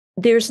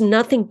there's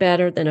nothing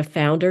better than a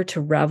founder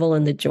to revel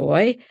in the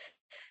joy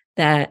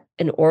that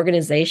an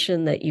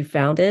organization that you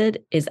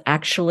founded is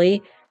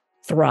actually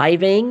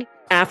thriving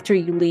after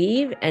you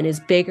leave and is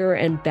bigger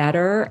and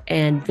better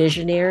and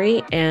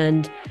visionary.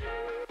 And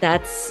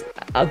that's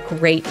a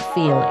great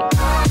feeling.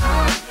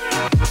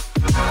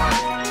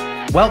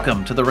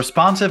 Welcome to the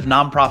Responsive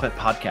Nonprofit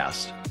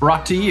Podcast,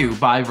 brought to you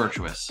by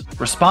Virtuous.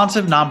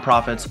 Responsive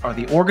nonprofits are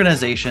the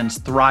organizations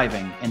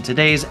thriving in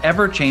today's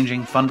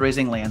ever-changing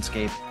fundraising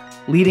landscape,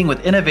 leading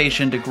with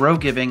innovation to grow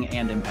giving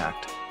and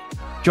impact.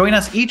 Join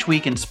us each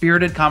week in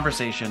spirited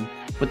conversation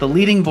with the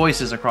leading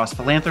voices across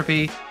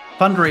philanthropy,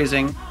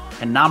 fundraising,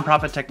 and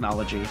nonprofit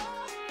technology.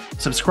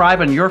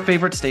 Subscribe on your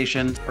favorite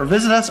station or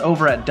visit us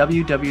over at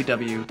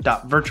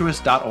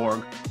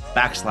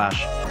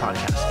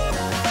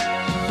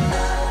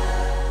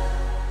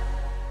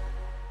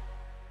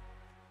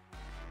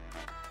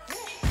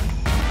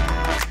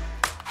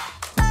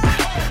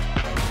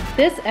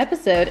This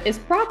episode is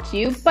brought to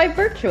you by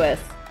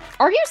Virtuous.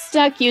 Are you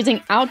stuck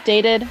using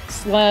outdated,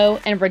 slow,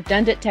 and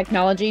redundant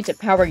technology to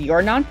power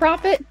your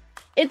nonprofit?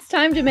 It's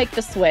time to make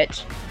the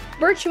switch.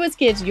 Virtuous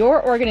gives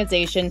your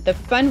organization the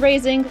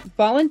fundraising,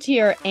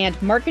 volunteer,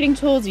 and marketing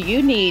tools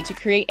you need to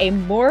create a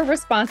more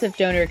responsive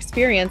donor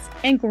experience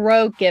and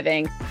grow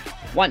giving.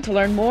 Want to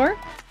learn more?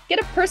 Get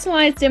a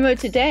personalized demo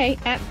today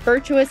at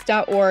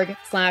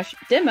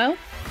virtuous.org/demo.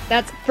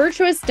 That's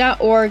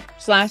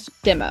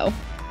virtuous.org/demo.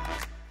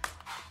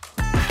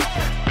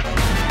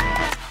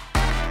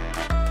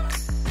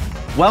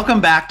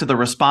 Welcome back to the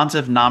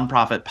Responsive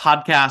Nonprofit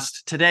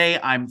Podcast. Today,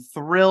 I'm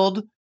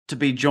thrilled to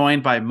be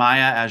joined by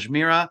Maya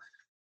Ajmera,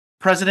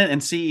 President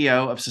and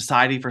CEO of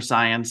Society for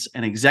Science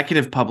and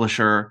Executive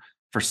Publisher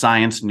for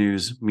Science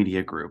News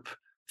Media Group.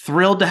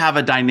 Thrilled to have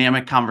a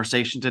dynamic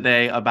conversation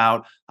today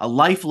about a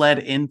life led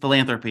in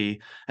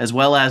philanthropy, as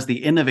well as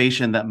the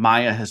innovation that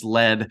Maya has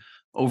led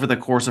over the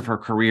course of her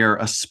career,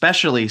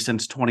 especially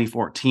since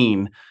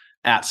 2014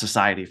 at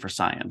Society for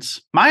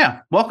Science.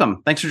 Maya,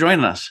 welcome. Thanks for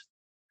joining us.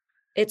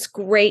 It's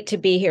great to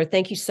be here.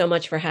 Thank you so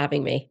much for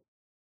having me.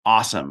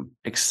 Awesome.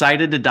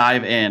 Excited to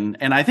dive in.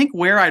 And I think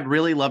where I'd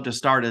really love to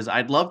start is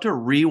I'd love to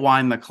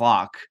rewind the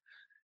clock.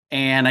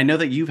 And I know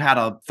that you've had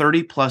a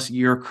 30 plus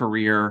year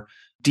career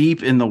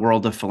deep in the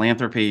world of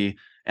philanthropy.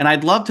 And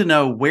I'd love to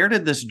know, where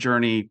did this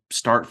journey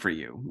start for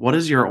you? What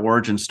is your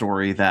origin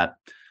story that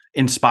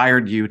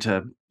inspired you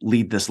to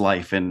lead this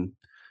life and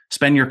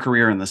spend your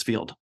career in this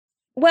field?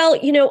 Well,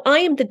 I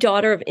am the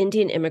daughter of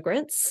Indian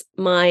immigrants.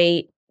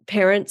 My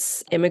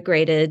parents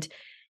immigrated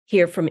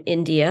here from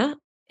India,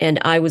 and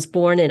I was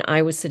born in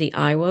Iowa City,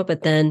 Iowa,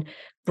 but then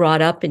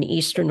brought up in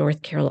Eastern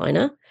North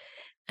Carolina.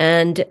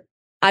 And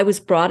I was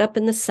brought up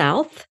in the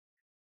South,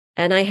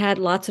 and I had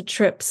lots of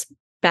trips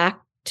back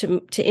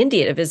to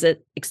India to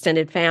visit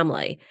extended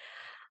family.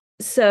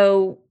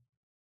 So,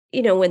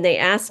 when they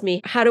ask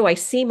me, how do I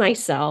see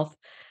myself?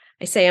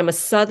 I say I'm a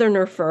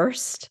Southerner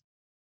first,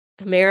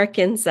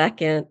 American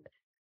second,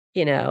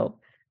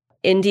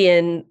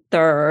 Indian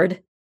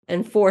third,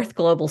 and fourth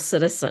global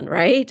citizen,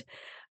 right?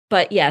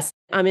 But yes,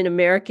 I'm an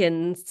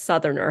American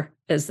Southerner,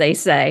 as they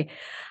say.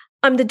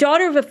 I'm the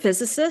daughter of a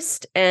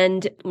physicist,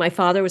 and my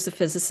father was a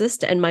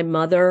physicist, and my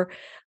mother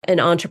an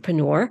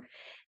entrepreneur.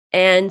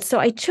 And so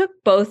I took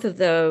both of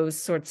those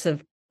sorts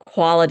of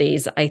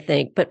qualities, I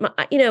think. But,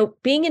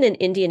 being in an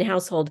Indian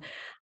household,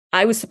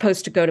 I was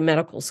supposed to go to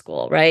medical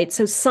school, right?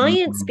 So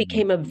science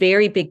became a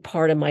very big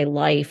part of my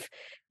life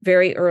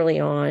very early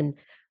on.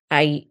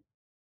 I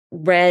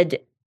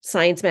read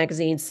Science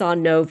magazine, saw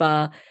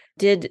Nova,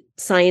 did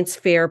science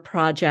fair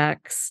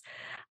projects.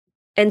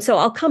 And so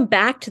I'll come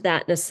back to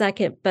that in a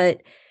second,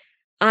 but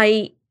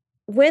I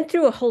went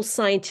through a whole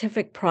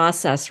scientific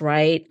process,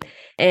 right?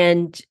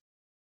 And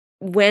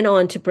went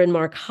on to Bryn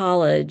Mawr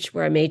College,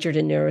 where I majored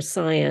in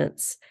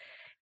neuroscience.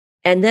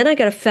 And then I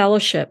got a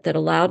fellowship that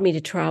allowed me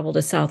to travel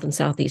to South and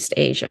Southeast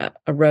Asia,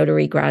 a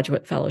Rotary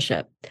graduate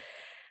fellowship.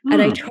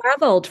 And I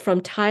traveled from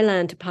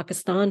Thailand to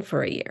Pakistan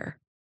for a year.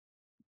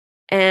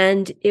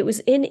 And it was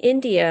in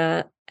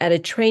India at a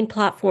train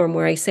platform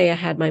where I say I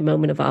had my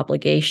moment of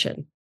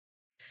obligation.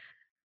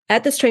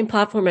 At this train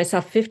platform, I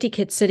saw 50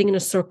 kids sitting in a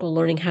circle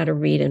learning how to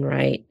read and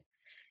write.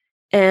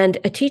 And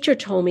a teacher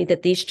told me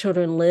that these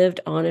children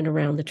lived on and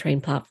around the train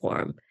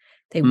platform.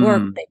 They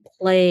worked, they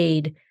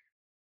played,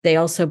 they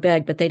also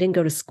begged, but they didn't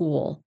go to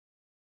school.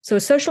 So a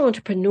social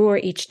entrepreneur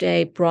each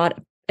day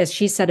brought, as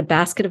she said, a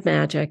basket of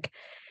magic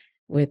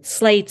with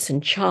slates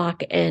and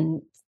chalk,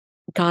 and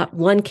got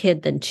one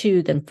kid, then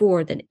two, then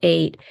four, then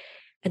eight.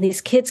 And these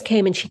kids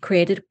came, and she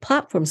created a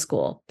platform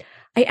school.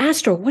 I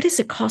asked her, what does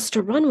it cost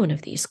to run one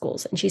of these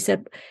schools? And she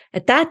said,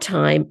 at that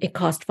time, it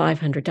cost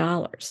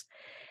 $500.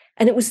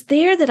 And it was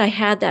there that I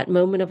had that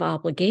moment of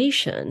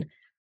obligation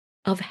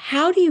of,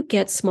 how do you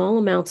get small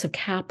amounts of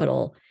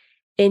capital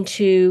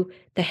into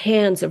the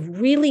hands of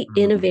really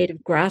innovative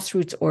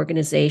grassroots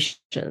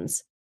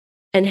organizations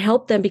and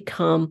help them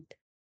become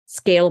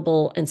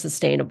scalable and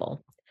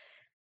sustainable?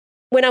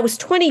 When I was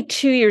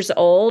 22 years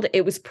old,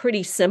 it was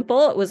pretty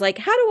simple. It was like,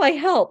 how do I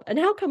help? And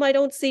how come I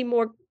don't see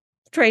more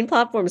train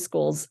platform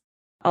schools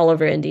all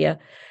over India.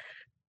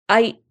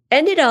 I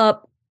ended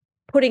up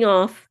putting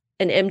off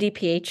an MD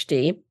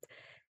PhD,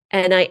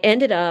 and I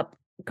ended up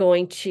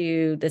going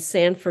to the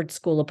Sanford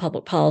School of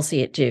Public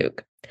Policy at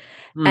Duke.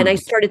 And I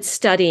started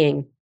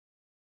studying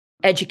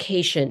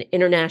education,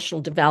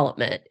 international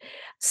development,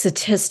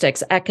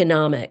 statistics,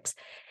 economics.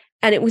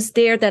 And it was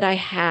there that I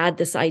had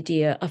this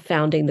idea of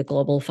founding the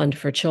Global Fund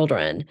for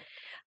Children,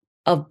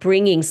 of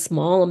bringing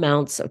small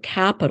amounts of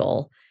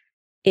capital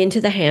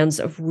into the hands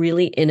of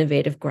really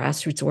innovative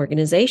grassroots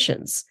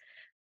organizations.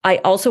 I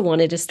also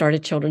wanted to start a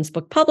children's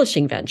book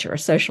publishing venture, a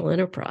social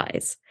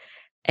enterprise.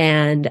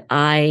 And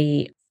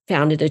I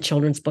founded a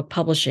children's book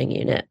publishing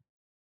unit.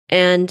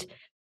 And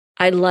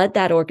I led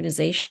that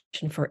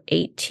organization for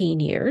 18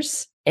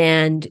 years.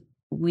 And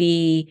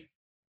we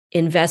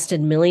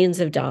invested millions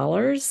of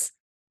dollars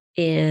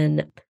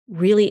in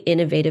really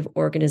innovative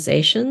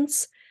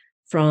organizations,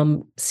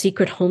 from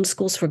secret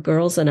homeschools for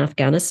girls in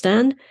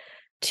Afghanistan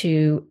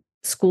to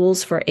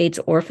schools for AIDS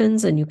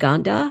orphans in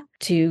Uganda,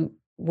 to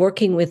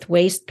working with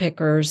waste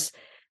pickers,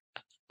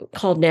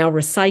 called now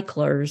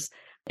recyclers,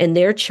 and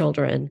their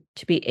children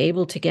to be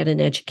able to get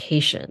an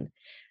education,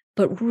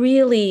 but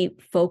really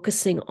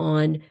focusing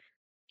on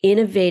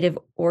innovative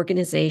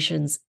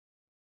organizations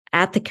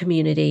at the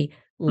community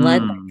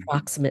led by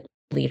proximate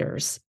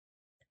leaders.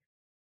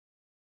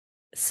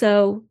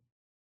 So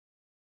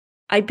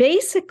I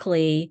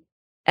basically,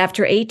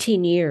 after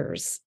 18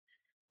 years,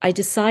 I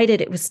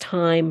decided it was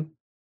time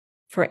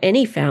for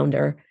any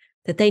founder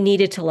that they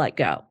needed to let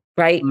go,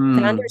 right?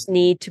 Founders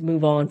need to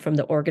move on from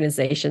the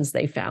organizations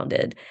they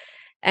founded.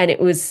 And it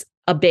was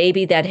a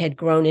baby that had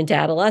grown into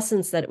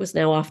adolescence, that it was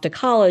now off to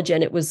college.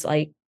 And it was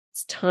like,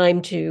 it's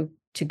time to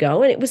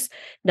go. And it was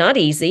not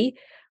easy,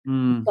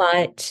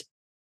 but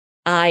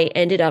I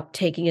ended up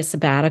taking a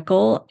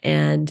sabbatical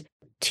and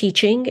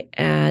teaching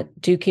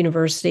at Duke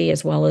University,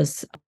 as well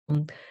as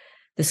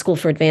the School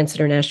for Advanced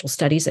International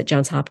Studies at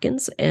Johns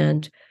Hopkins,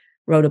 and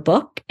wrote a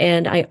book.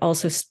 And I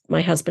also,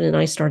 my husband and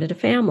I started a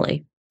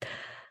family.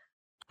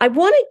 I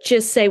want to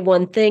just say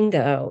one thing,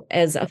 though,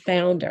 as a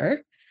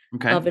founder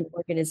of an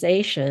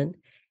organization,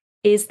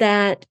 is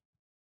that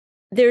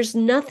there's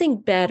nothing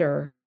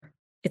better.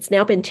 It's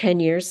now been 10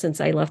 years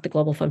since I left the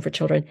Global Fund for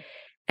Children,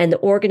 and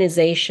the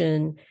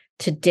organization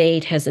to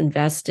date has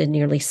invested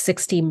nearly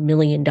 $60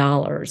 million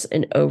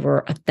in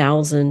over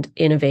 1,000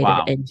 innovative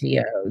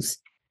NGOs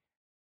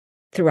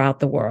throughout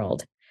the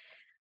world.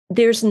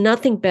 There's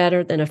nothing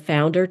better than a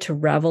founder to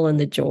revel in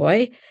the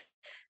joy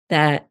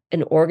that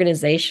an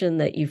organization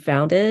that you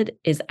founded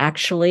is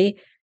actually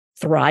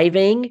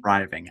thriving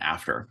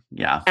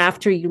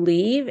after you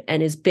leave,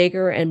 and is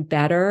bigger and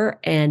better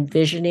and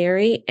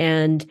visionary.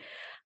 And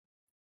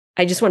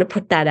I just want to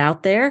put that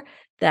out there,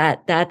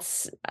 that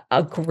that's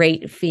a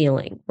great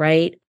feeling,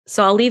 right?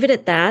 So I'll leave it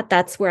at that.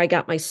 That's where I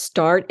got my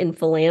start in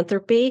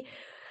philanthropy.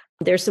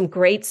 There's some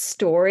great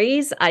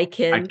stories I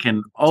can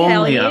only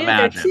tell you. imagine.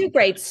 There are two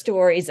great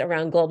stories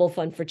around Global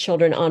Fund for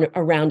Children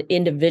around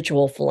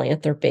individual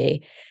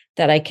philanthropy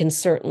that I can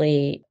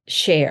certainly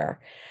share.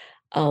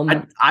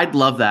 I'd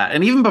love that.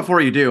 And even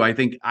before you do, I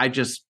think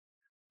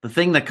the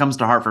thing that comes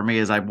to heart for me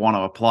is I want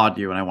to applaud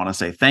you and I want to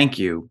say thank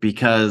you,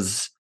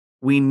 because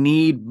we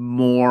need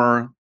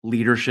more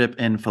leadership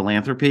in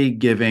philanthropy,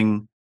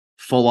 giving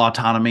full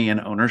autonomy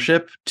and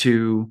ownership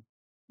to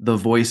the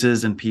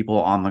voices and people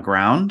on the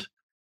ground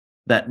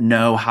that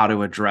know how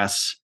to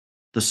address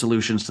the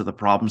solutions to the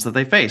problems that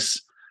they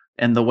face.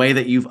 And the way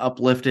that you've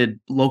uplifted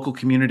local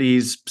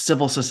communities,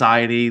 civil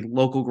society,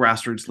 local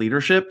grassroots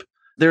leadership,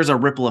 there's a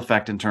ripple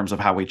effect in terms of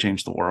how we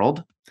change the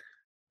world.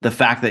 The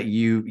fact that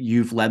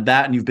you've led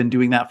that and you've been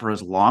doing that for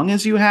as long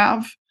as you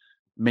have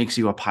makes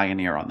you a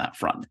pioneer on that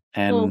front.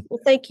 And well,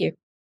 thank you.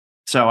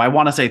 So I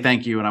want to say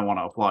thank you, and I want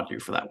to applaud you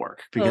for that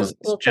work, because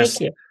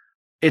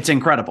it's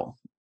incredible.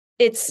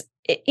 It's,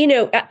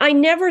 I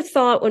never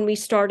thought when we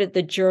started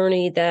the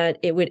journey that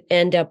it would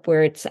end up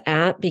where it's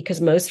at,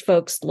 because most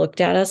folks looked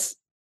at us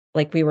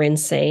like we were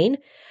insane.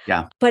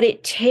 Yeah. But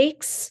it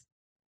takes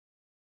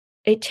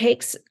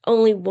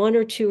only one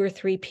or two or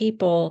three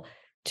people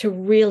to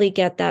really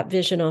get that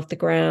vision off the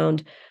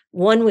ground.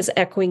 One was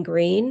Echoing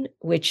Green,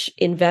 which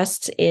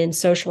invests in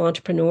social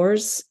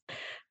entrepreneurs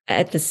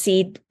at the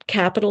seed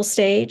capital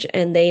stage,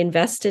 and they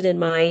invested in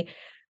my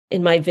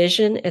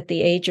vision at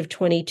the age of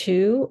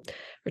 22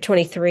 or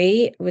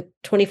 23 with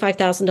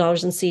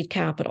 $25,000 in seed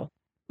capital.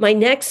 My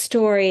next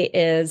story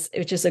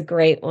which is a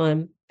great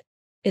one,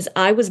 is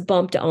I was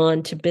bumped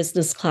on to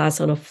business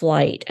class on a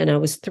flight, and I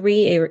was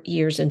 3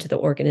 years into the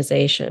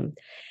organization.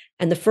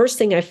 And the first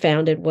thing I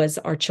founded was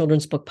our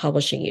children's book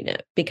publishing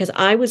unit, because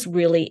I was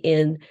really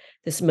in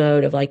this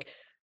mode of like,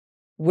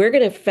 we're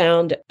going to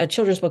found a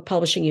children's book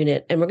publishing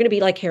unit, and we're going to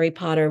be like Harry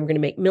Potter, and we're going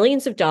to make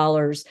millions of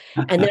dollars,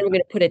 and then we're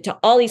going to put it to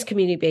all these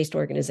community-based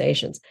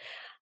organizations.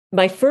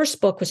 My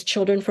first book was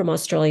Children from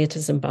Australia to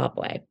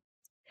Zimbabwe.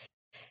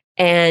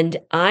 And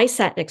I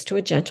sat next to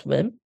a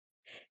gentleman,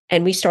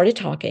 and we started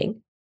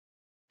talking.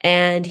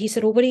 And he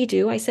said, well, what do you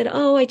do? I said,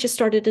 oh, I just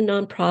started a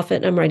nonprofit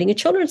and I'm writing a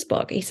children's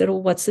book. He said,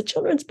 well, what's the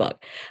children's book?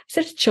 I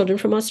said, it's Children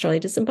from Australia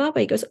to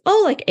Zimbabwe. He goes,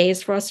 oh, like A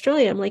is for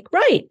Australia. I'm like,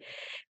 right.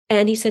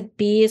 And he said,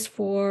 B is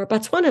for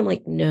Botswana. I'm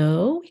like,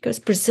 no. He goes,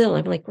 Brazil.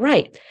 I'm like,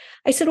 right.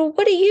 I said, well,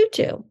 what do you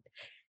do?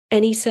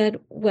 And he said,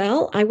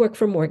 well, I work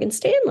for Morgan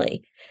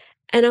Stanley.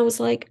 And I was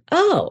like,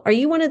 oh, are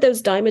you one of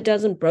those dime a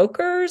dozen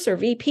brokers or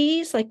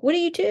VPs? Like, what do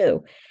you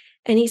do?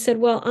 And he said,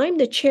 well, I'm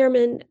the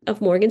chairman of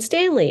Morgan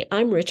Stanley.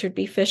 I'm Richard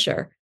B.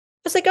 Fisher.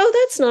 I was like, oh,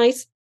 that's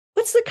nice.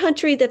 What's the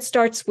country that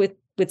starts with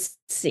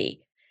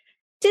C?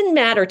 Didn't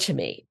matter to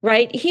me,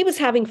 right? He was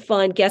having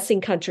fun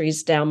guessing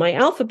countries down my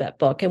alphabet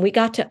book, and we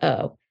got to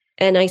O.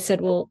 And I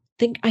said, well,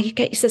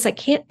 he says, I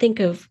can't think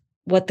of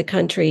what the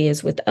country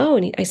is with O.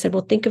 And I said,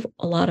 well, think of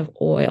a lot of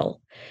oil.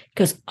 He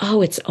goes,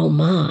 oh, it's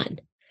Oman.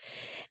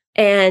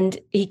 And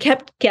he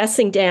kept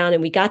guessing down,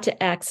 and we got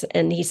to X,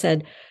 and he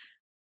said,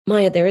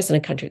 Maya, there isn't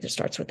a country that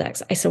starts with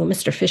X. I said, well,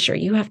 Mr. Fisher,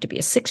 you have to be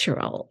a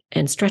 6-year-old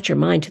and stretch your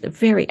mind to the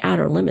very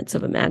outer limits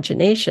of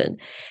imagination.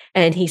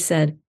 And he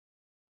said,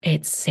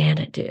 it's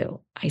Xanadu.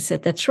 I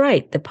said, that's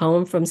right. The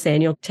poem from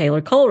Samuel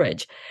Taylor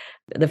Coleridge,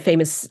 the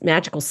famous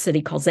magical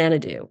city called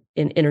Xanadu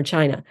in inner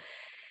China.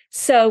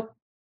 So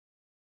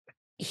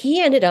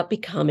he ended up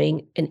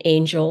becoming an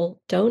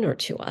angel donor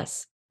to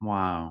us.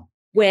 Wow.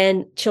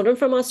 When Children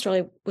from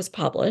Australia was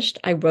published,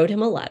 I wrote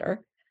him a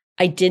letter.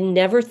 I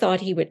never thought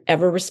he would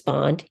ever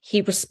respond.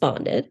 He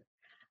responded.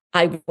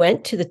 I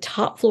went to the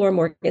top floor of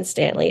Morgan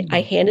Stanley.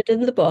 I handed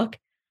him the book,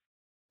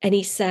 and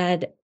he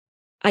said,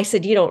 I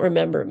said, you don't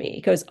remember me.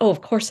 He goes, oh,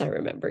 of course I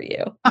remember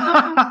you.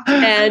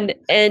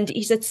 and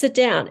he said, sit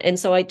down. And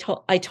so I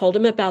told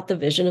him about the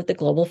vision of the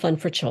Global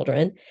Fund for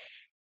Children.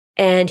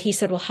 And he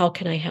said, well, how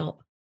can I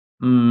help?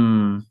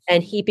 And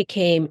he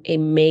became a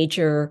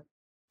major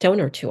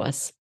donor to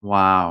us.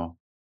 Wow.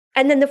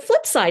 And then the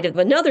flip side of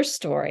another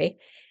story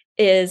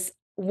is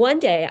one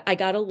day I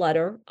got a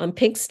letter on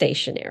pink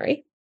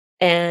stationery,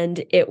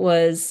 and it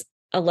was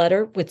a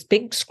letter with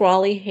big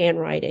scrawly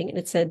handwriting. And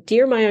it said,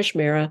 Dear Maya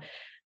Ajmera,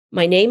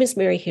 my name is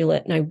Mary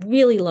Hewlett, and I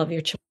really love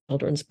your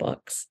children's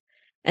books.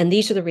 And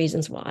these are the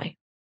reasons why.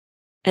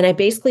 And I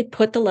basically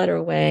put the letter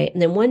away.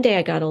 And then one day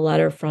I got a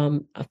letter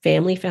from a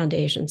family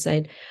foundation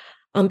saying,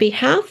 on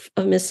behalf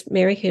of Miss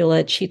Mary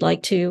Hewlett, she'd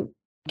like to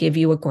give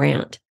you a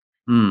grant.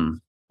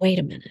 Wait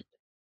a minute.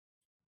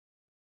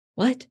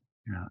 What?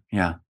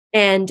 Yeah.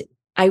 And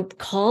I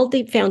called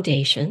the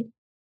foundation,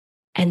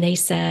 and they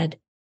said,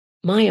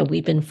 Maya,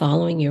 we've been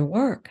following your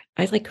work.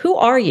 I was like, who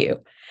are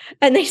you?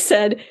 And they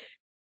said,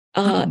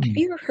 have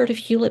you ever heard of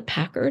Hewlett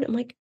Packard? I'm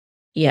like,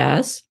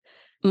 yes.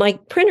 My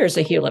printer's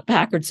a Hewlett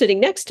Packard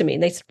sitting next to me.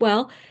 And they said,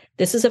 well,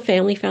 this is a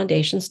family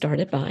foundation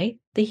started by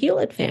the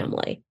Hewlett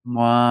family.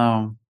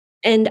 Wow.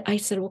 And I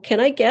said, well, can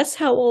I guess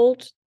how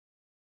old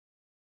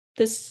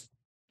this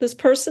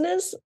person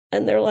is?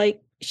 And they're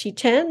like, she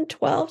 10,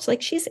 12? It's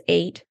like, she's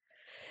 8.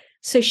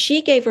 So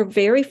she gave her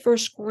very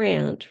first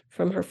grant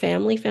from her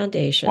family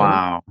foundation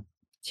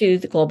to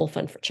the Global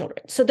Fund for Children.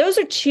 So those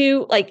are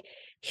two, like,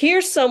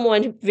 here's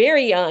someone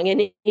very young,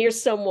 and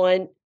here's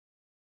someone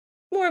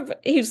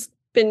who's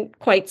been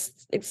quite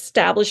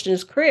established in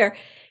his career,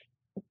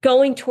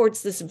 going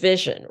towards this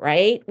vision,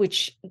 right?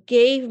 Which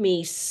gave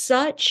me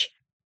such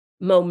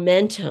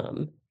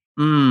momentum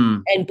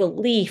and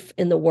belief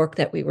in the work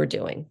that we were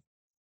doing.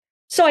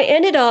 So I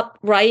ended up,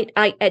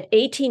 at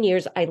 18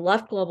 years, I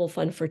left Global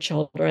Fund for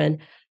Children.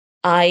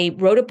 I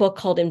wrote a book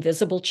called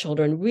Invisible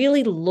Children,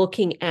 really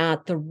looking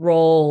at the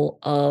role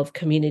of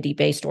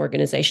community-based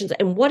organizations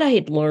and what I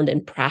had learned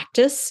in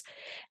practice,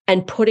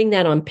 and putting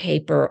that on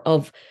paper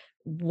of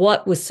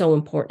what was so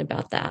important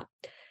about that.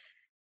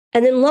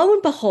 And then lo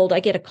and behold,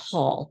 I get a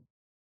call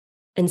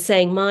and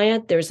saying,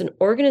 Maya, there's an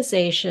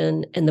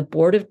organization and the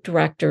board of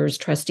directors,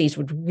 trustees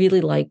would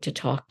really like to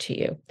talk to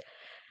you.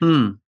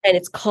 And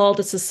it's called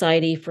the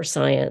Society for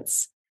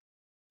Science.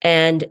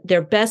 And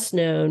they're best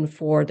known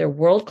for their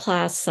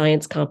world-class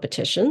science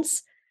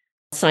competitions,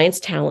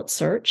 Science Talent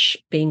Search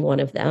being one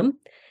of them,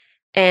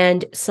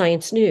 and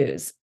Science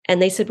News.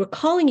 And they said, we're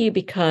calling you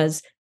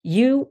because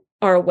you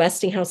are a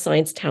Westinghouse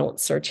Science Talent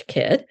Search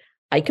kid.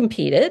 I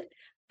competed.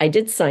 I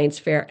did science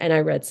fair, and I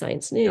read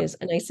Science News.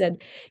 And I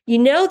said,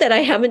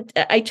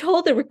 I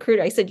told the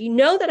recruiter, I said,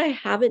 that I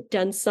haven't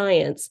done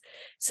science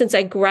since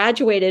I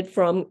graduated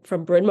from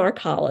Bryn Mawr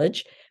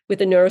College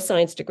with a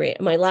neuroscience degree.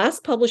 And my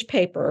last published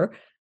paper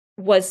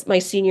was my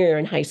senior year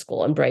in high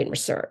school on brain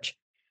research.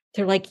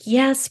 They're like,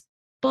 yes,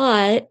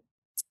 but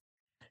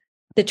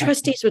the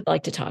trustees would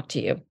like to talk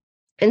to you.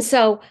 And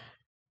so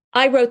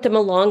I wrote them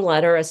a long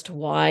letter as to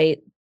why,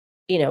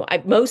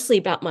 mostly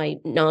about my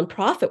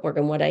nonprofit work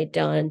and what I'd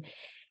done.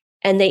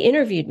 And they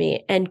interviewed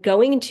me, and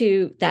going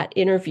into that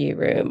interview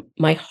room,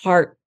 my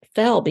heart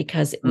fell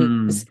because it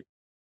was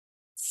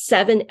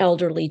 7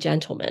 elderly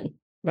gentlemen,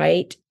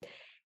 right?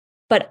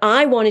 But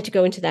I wanted to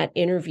go into that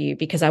interview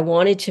because I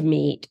wanted to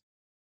meet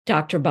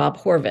Dr. Bob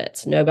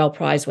Horvitz, Nobel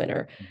Prize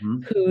winner,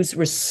 whose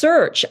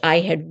research I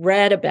had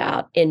read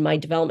about in my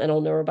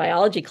developmental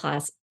neurobiology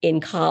class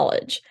in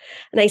college.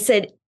 And I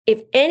said,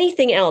 if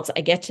anything else,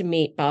 I get to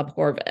meet Bob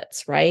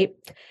Horvitz, right?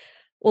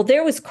 Well,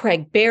 there was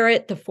Craig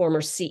Barrett, the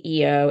former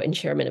CEO and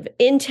chairman of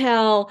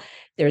Intel.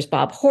 There's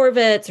Bob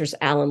Horvitz. There's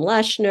Alan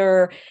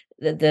Leshner,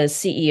 the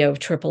CEO of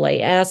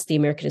AAAS, the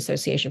American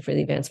Association for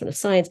the Advancement of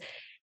Science.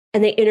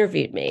 And they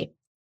interviewed me.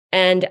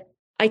 And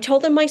I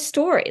told them my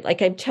story,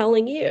 like I'm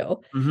telling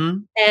you. Mm-hmm.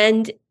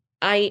 And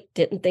I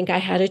didn't think I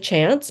had a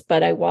chance,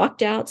 but I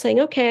walked out saying,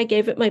 okay, I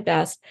gave it my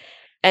best.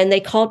 And they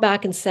called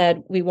back and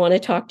said, we want to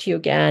talk to you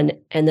again.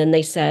 And then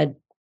they said,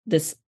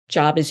 this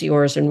job is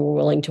yours and we're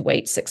willing to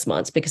wait 6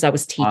 months because I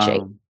was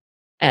teaching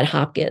at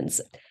Hopkins.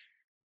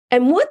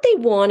 And what they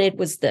wanted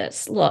was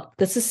this. Look,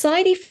 the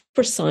Society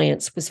for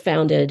Science was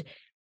founded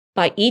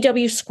by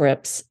E.W.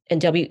 Scripps and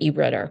W.E.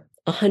 Ritter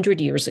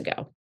 100 years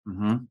ago.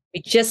 Mm-hmm.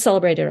 We just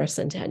celebrated our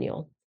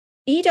centennial.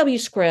 E.W.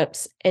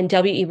 Scripps and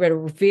W.E. Ritter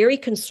were very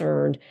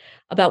concerned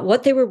about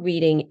what they were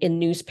reading in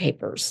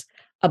newspapers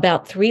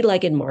about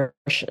three-legged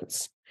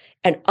Martians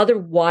and other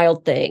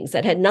wild things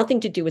that had nothing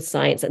to do with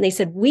science. And they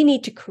said, we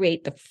need to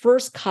create the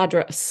first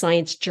cadre of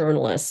science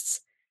journalists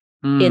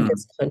in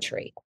this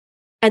country.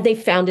 And they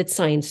founded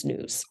Science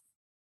News.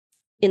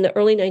 In the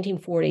early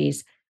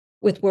 1940s,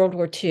 with World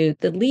War II,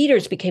 the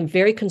leaders became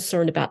very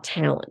concerned about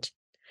talent.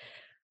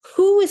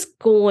 Who is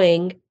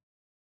going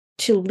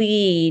to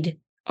lead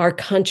our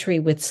country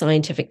with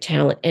scientific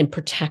talent and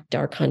protect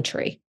our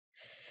country?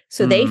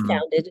 So they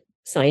founded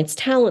Science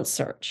Talent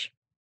Search.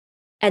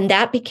 And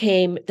that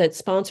became, the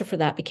sponsor for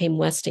that became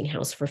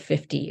Westinghouse for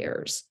 50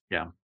 years.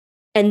 Yeah.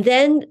 And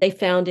then they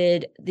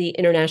founded the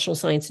International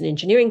Science and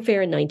Engineering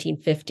Fair in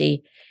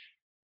 1950.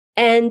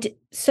 And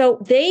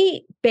so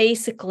they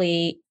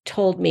basically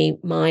told me,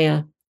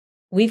 Maya,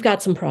 we've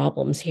got some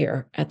problems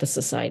here at the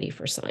Society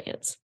for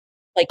Science.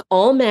 Like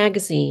all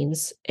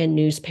magazines and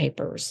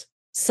newspapers,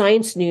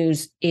 Science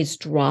News is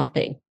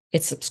dropping.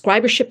 Its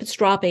subscribership is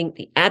dropping.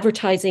 The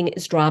advertising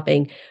is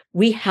dropping.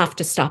 We have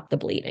to stop the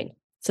bleeding.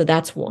 So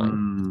that's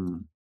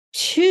one.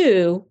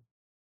 Two,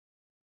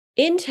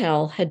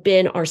 Intel had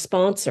been our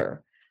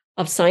sponsor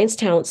of Science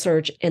Talent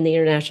Search and the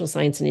International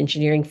Science and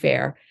Engineering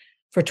Fair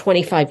for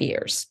 25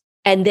 years.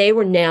 And they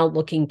were now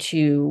looking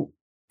to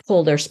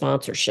pull their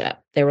sponsorship.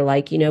 They were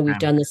like, we've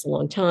done this a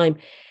long time.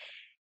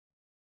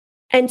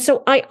 And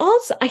so I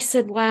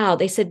said, wow,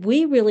 they said,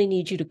 we really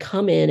need you to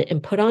come in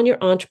and put on your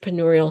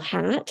entrepreneurial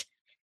hat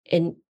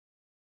and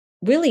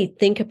really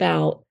think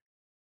about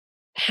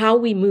how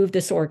we move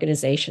this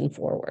organization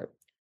forward.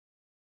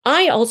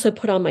 I also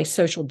put on my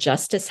social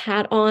justice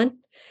hat on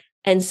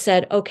and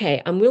said,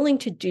 okay, I'm willing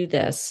to do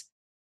this,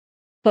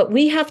 but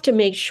we have to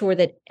make sure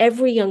that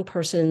every young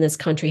person in this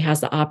country has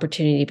the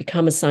opportunity to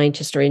become a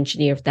scientist or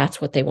engineer if that's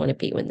what they want to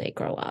be when they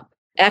grow up.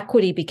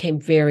 Equity became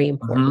very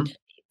important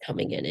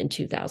coming in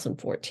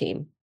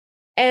 2014.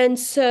 And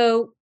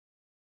so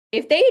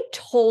if they had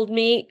told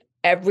me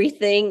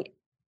everything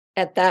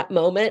at that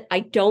moment,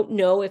 I don't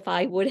know if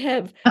I would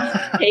have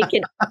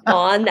taken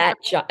on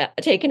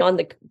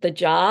the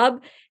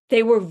job.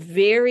 They were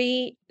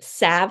very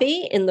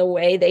savvy in the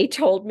way they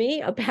told me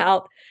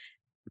about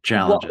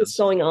what was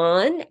going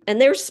on.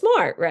 And they're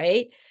smart,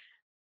 right?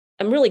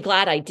 I'm really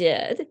glad I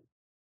did.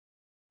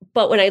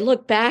 But when I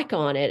look back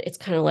on it, it's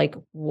kind of like,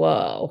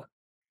 whoa.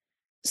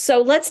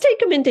 So let's take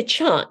them into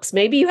chunks.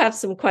 Maybe you have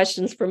some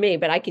questions for me,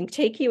 but I can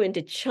take you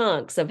into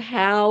chunks of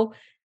how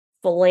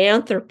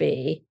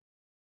philanthropy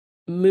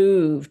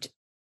moved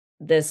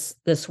this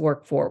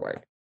work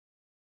forward.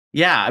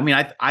 Yeah, I mean,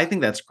 I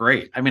think that's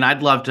great. I mean,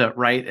 I'd love to,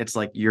 right? It's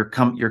like you're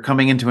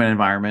coming into an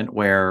environment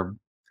where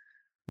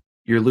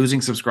you're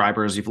losing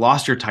subscribers, you've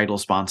lost your title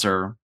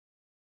sponsor,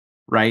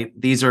 right?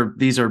 These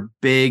are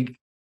big,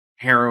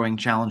 harrowing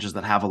challenges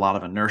that have a lot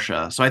of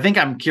inertia. So I think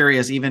I'm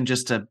curious, even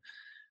just to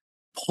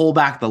pull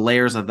back the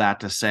layers of that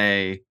to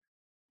say,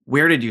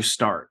 where did you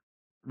start?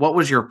 What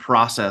was your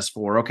process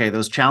for, okay,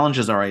 those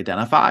challenges are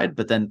identified,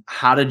 but then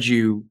how did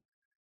you,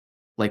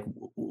 like,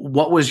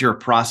 what was your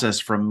process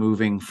from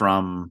moving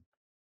from,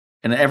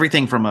 and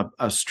everything from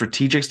a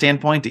strategic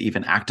standpoint to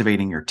even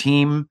activating your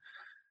team?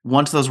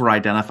 Once those were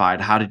identified,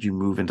 how did you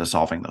move into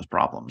solving those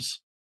problems?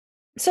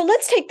 So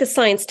let's take the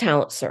Science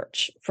Talent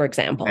Search, for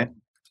example. Okay.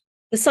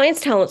 The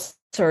Science Talent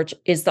Search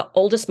is the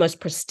oldest, most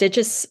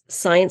prestigious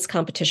science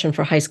competition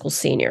for high school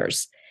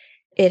seniors.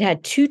 It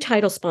had two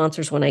title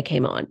sponsors when I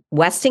came on,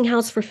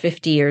 Westinghouse for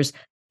 50 years,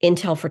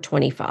 Intel for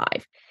 25.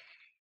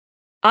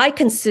 I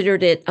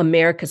considered it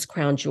America's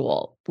crown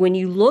jewel. When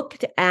you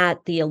looked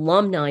at the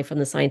alumni from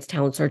the Science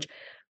Talent Search,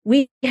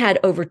 we had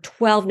over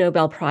 12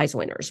 Nobel Prize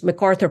winners,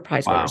 MacArthur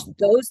Prize winners,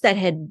 those that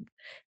had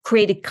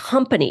created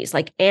companies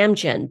like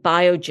Amgen,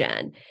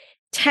 Biogen,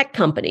 tech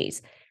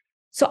companies.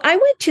 So I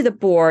went to the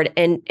board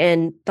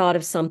and thought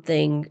of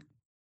something,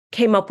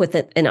 came up with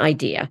an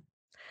idea.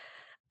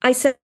 I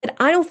said,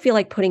 I don't feel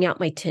like putting out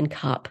my tin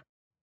cup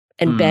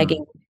and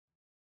begging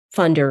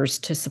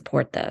funders to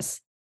support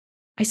this.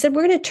 I said,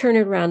 we're going to turn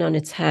it around on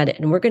its head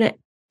and we're going to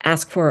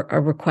ask for a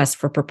request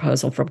for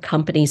proposal from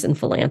companies and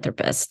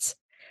philanthropists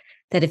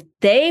that if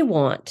they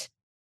want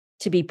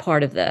to be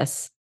part of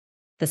this,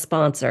 the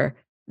sponsor,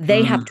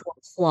 they have to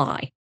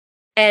apply.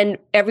 And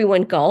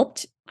everyone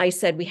gulped. I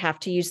said, we have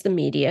to use the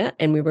media.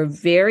 And we were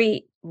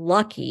very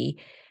lucky.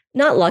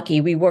 Not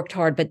lucky, we worked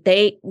hard, but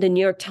the New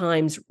York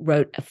Times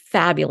wrote a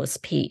fabulous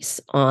piece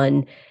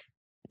on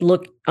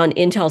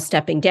Intel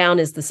stepping down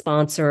as the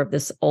sponsor of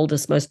this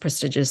oldest, most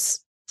prestigious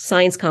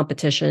science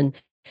competition.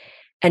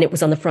 And it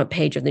was on the front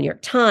page of the New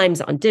York Times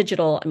on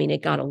digital. I mean,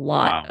 it got a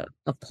lot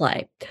of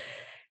play.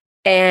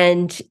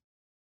 And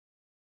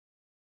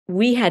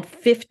we had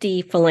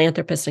 50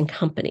 philanthropists and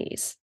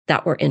companies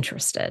that were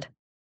interested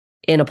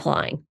in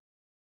applying.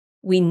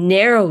 We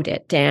narrowed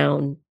it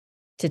down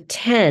to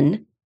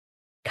 10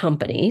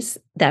 companies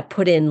that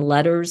put in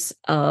letters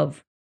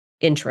of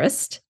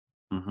interest.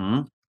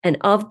 Mm-hmm. And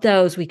of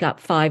those, we got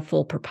 5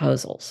 full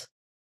proposals.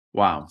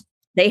 Wow.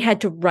 They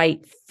had to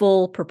write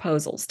full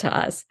proposals to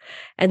us.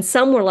 And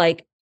some were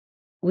like,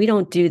 we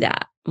don't do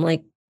that. I'm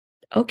like,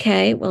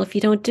 okay, well, if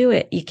you don't do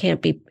it,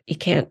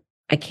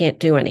 I can't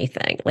do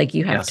anything. Like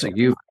you have to.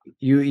 So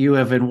you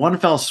have in one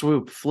fell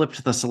swoop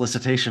flipped the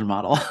solicitation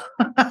model.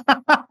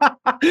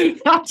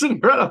 That's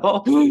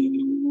incredible.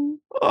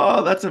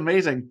 Oh, that's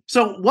amazing.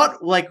 So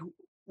what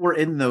were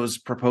in those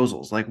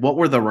proposals? Like what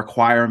were the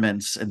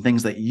requirements and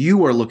things that you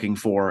were looking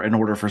for in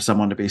order for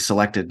someone to be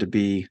selected to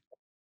be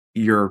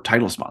your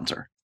title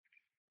sponsor?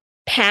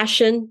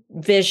 Passion,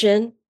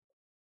 vision,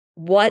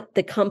 what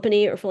the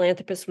company or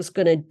philanthropist was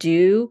going to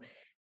do,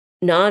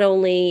 not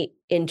only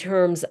in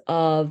terms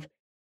of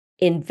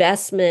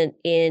investment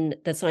in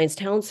the science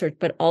talent search,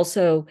 but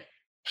also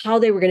how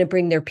they were going to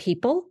bring their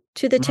people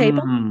to the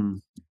table.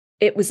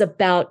 It was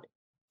about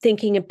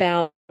thinking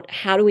about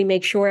how do we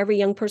make sure every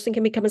young person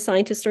can become a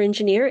scientist or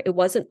engineer. It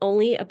wasn't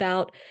only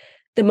about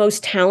the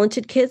most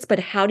talented kids, but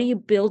how do you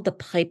build the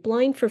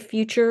pipeline for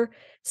future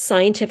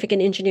scientific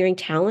and engineering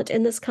talent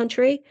in this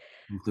country?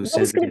 What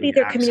was going to be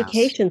their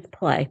communications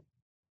play?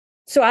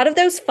 So out of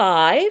those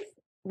 5,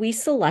 we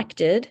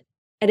selected,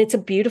 and it's a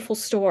beautiful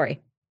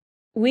story.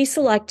 We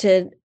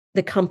selected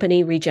the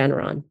company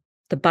Regeneron,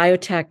 the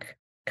biotech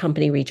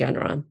company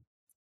Regeneron.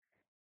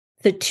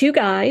 The 2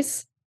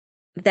 guys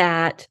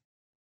that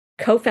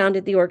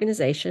co-founded the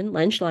organization,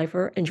 Len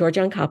Schleifer and George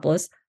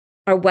Yankopoulos,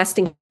 are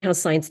Westinghouse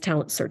Science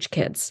Talent Search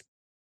kids.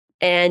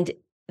 And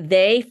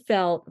they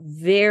felt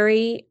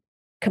very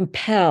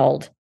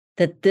compelled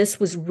that this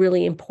was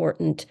really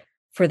important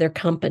for their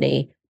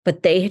company,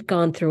 but they had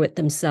gone through it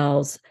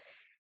themselves.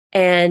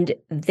 And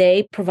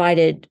they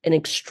provided an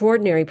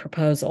extraordinary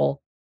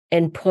proposal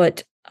and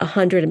put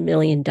 $100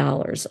 million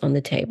on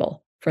the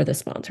table for the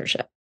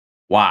sponsorship.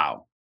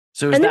 Wow.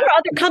 So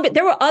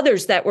there were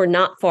others that were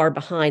not far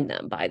behind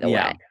them, by the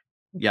way.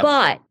 Yep.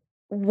 But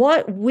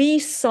what we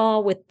saw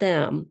with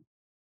them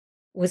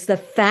was the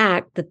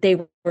fact that they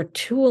were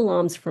 2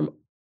 alums from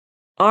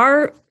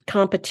our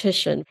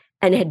competition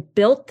and had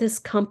built this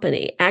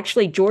company.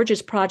 Actually,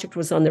 George's project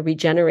was on the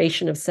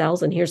regeneration of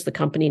cells, and here's the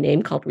company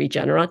name called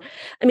Regeneron.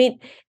 I mean,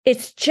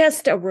 it's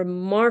just a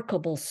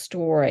remarkable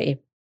story.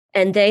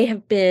 And they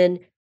have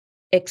been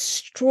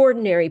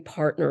extraordinary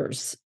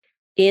partners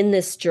in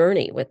this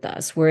journey with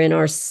us. We're going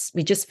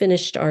to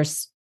finish our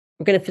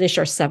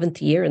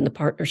 7th year in the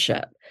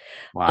partnership.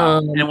 Wow.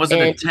 And was it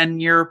a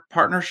 10-year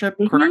partnership,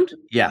 correct?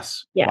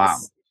 Yes. Wow.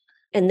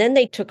 And then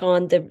they took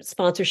on the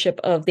sponsorship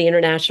of the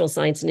International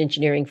Science and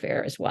Engineering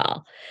Fair as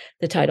well,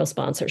 the title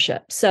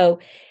sponsorship. So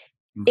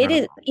Incredible.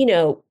 It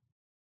is,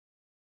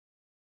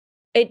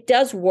 it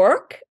does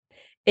work.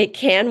 It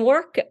can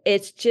work.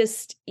 It's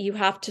just, you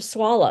have to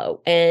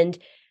swallow. And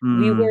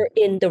we were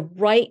in the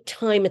right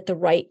time at the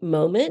right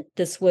moment.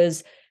 This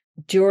was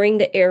during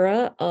the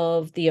era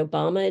of the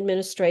Obama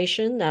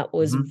administration that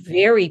was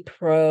very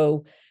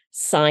pro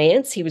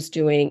science. He was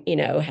doing,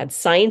 had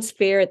science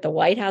fair at the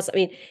White House. I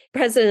mean,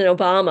 President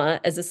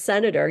Obama, as a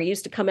senator, he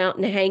used to come out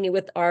and hang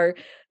with our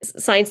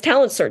science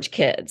talent search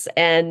kids.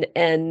 And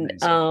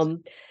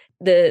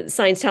the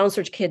science talent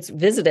search kids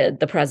visited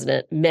the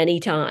president many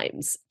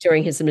times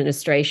during his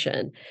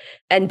administration.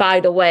 And by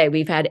the way,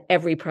 we've had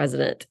every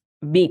president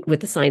meet with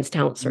the science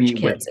talent search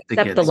kids,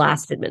 except the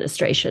last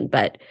administration,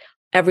 but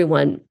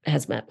everyone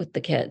has met with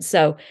the kids.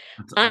 So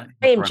I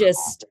am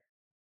just,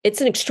 it's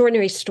an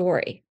extraordinary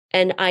story.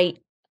 And I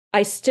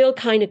still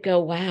kind of go,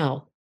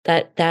 wow,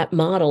 that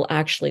model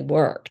actually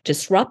worked,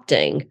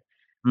 disrupting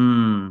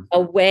a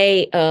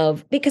way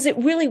of, because it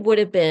really would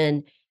have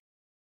been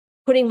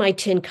putting my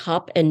tin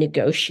cup and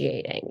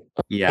negotiating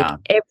like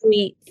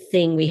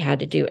everything we had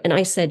to do. And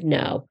I said,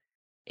 no,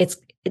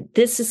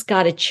 this has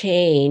got to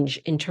change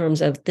in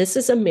terms of, this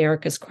is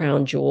America's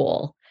crown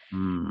jewel.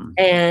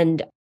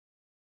 And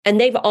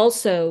they've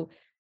also,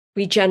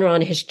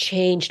 Regeneron has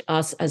changed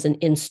us as an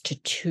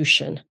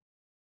institution.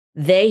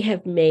 They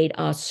have made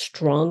us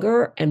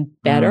stronger and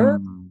better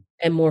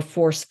and more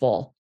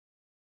forceful.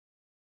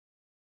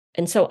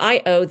 And so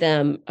I owe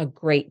them a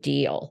great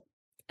deal.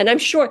 And I'm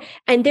sure,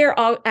 and they're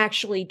all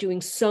actually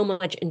doing so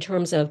much in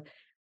terms of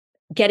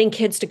getting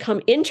kids to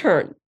come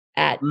intern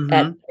at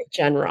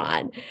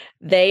Regeneron.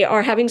 They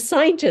are having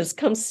scientists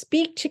come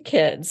speak to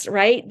kids,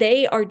 right?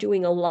 They are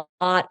doing a lot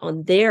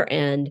on their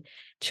end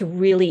to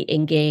really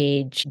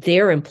engage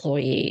their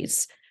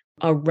employees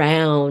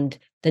around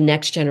the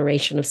next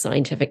generation of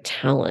scientific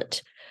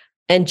talent.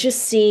 And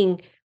just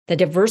seeing the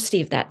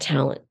diversity of that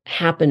talent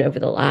happen over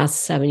the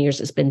last 7 years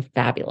has been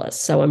fabulous.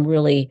 So I'm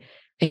really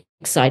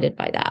excited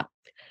by that.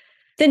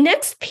 The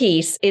next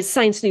piece is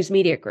Science News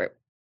Media Group.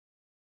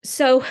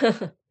 So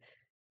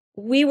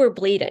we were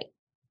bleeding.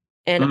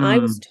 And I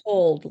was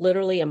told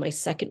literally in my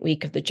second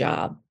week of the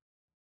job,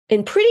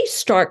 in pretty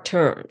stark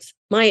terms,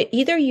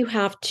 either you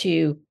have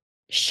to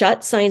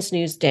shut Science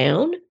News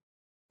down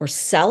or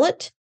sell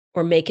it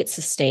or make it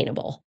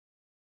sustainable.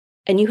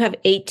 And you have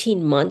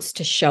 18 months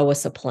to show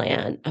us a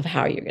plan of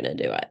how you're going to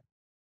do it.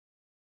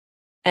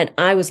 And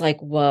I was like,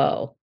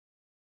 whoa.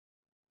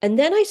 And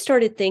then I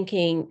started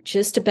thinking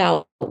just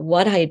about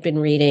what I had been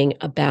reading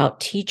about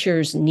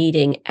teachers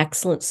needing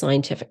excellent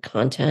scientific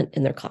content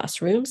in their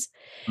classrooms,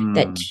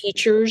 that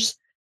teachers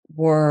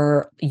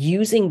were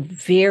using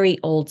very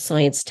old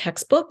science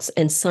textbooks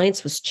and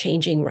science was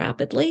changing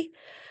rapidly.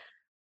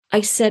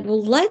 I said,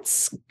 well,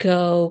 let's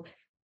go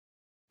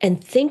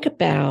and think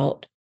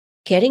about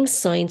getting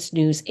science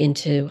news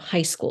into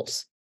high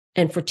schools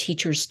and for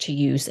teachers to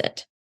use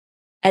it.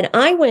 And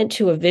I went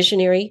to a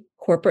visionary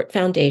corporate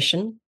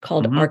foundation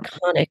called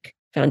Arconic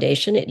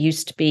Foundation. It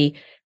used to be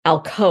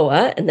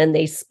Alcoa, and then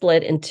they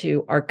split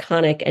into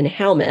Arconic and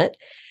Helmet.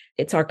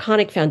 It's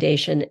Arconic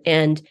Foundation,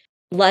 and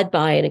led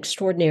by an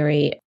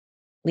extraordinary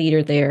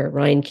leader there,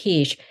 Ryan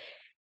Keish.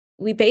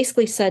 We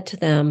basically said to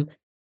them,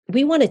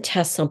 we want to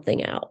test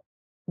something out.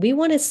 We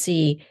want to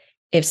see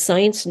if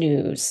science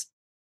news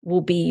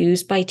will be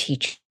used by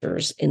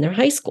teachers in their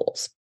high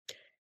schools.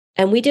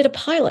 And we did a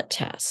pilot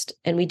test,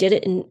 and we did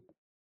it in,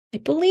 I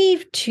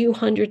believe,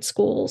 200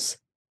 schools.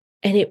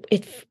 And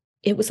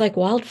it was like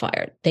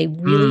wildfire. They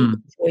really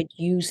enjoyed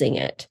using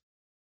it.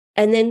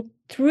 And then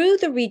through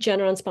the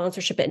Regeneron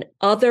sponsorship and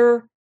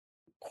other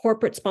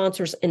corporate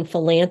sponsors and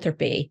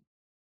philanthropy,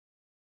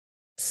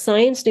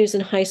 science news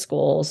in high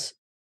schools,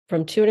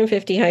 from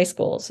 250 high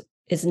schools,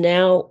 is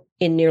now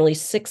in nearly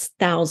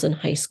 6,000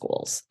 high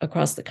schools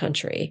across the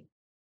country,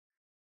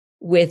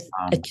 with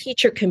a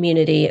teacher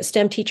community, a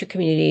STEM teacher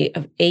community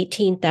of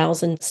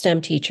 18,000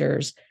 STEM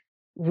teachers,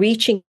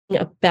 reaching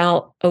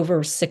about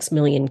over 6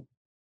 million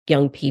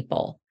young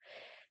people.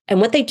 And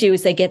what they do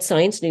is they get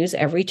science news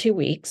every 2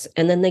 weeks,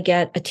 and then they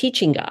get a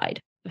teaching guide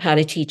of how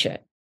to teach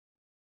it.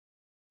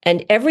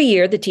 And every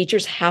year, the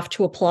teachers have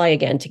to apply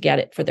again to get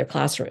it for their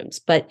classrooms,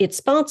 but it's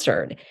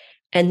sponsored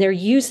and they're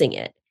using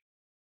it.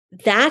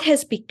 That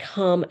has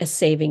become a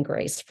saving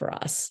grace for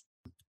us.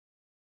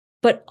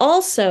 But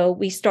also,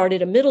 we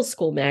started a middle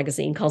school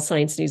magazine called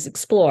Science News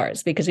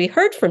Explores, because we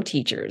heard from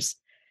teachers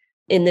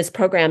in this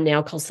program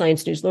now called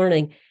Science News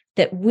Learning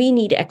that we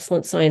need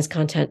excellent science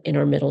content in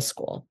our middle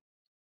school.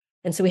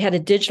 And so we had a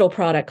digital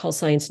product called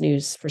Science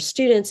News for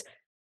Students.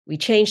 We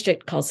changed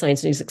it, called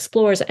Science News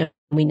Explores, and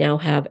we now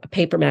have a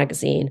paper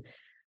magazine.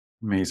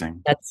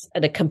 Amazing. That's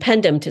a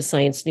compendium to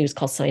science news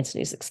called Science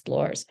News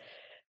Explores.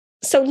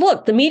 So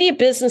look, the media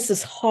business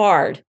is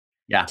hard.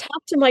 Yeah.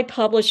 Talk to my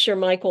publisher,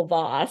 Michael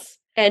Voss,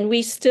 and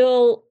we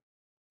still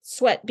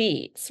sweat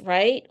beads,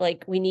 right?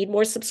 Like, we need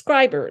more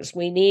subscribers.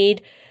 We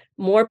need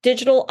more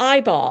digital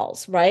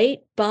eyeballs, right?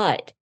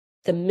 But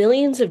the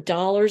millions of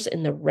dollars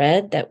in the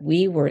red that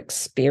we were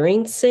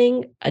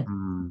experiencing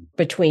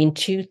between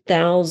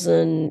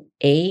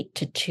 2008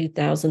 to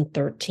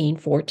 2013,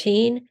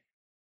 14,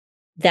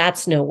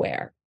 that's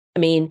nowhere. I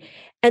mean,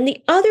 and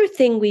the other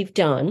thing we've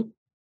done,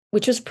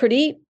 which was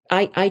pretty,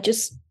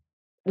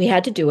 we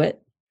had to do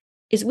it,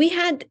 is we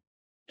had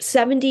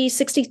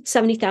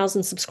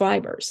 70,000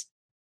 subscribers.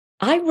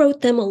 I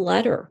wrote them a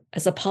letter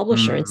as a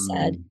publisher and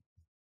said,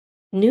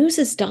 news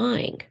is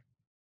dying.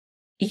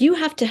 You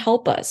have to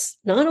help us,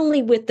 not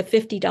only with the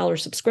 $50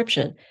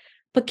 subscription,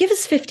 but give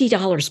us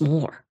 $50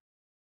 more.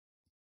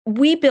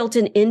 We built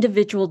an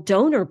individual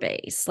donor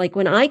base. Like,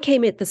 when I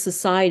came at the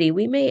society,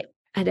 we may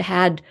have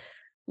had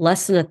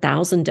less than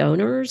 1,000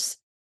 donors.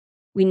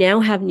 We now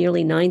have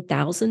nearly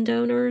 9,000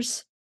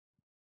 donors,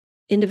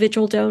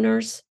 individual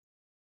donors,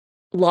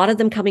 a lot of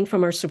them coming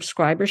from our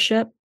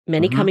subscribership,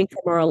 many coming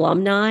from our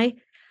alumni.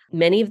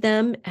 Many of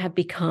them have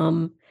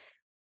become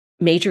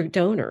major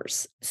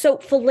donors. So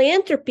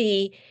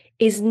philanthropy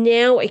is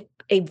now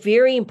a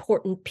very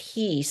important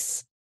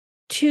piece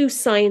to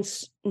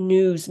Science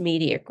News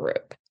Media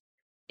Group.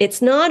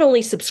 It's not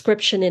only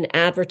subscription and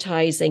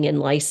advertising and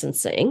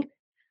licensing,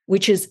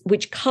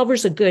 which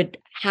covers a good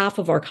half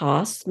of our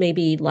costs,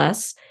 maybe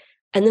less,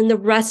 and then the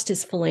rest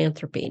is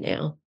philanthropy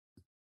now.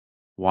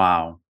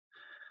 Wow.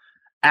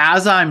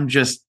 As I'm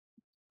just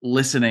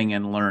listening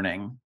and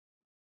learning,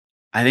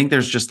 I think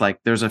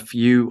there's a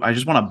few, I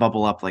just want to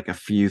bubble up like a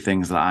few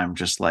things that I'm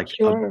just like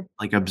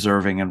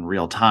observing in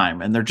real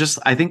time. And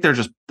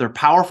they're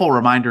powerful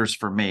reminders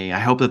for me. I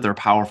hope that they're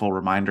powerful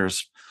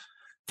reminders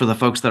for the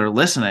folks that are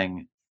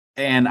listening.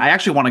 And I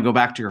actually want to go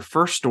back to your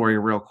first story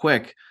real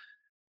quick.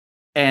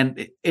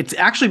 And it's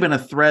actually been a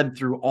thread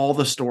through all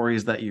the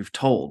stories that you've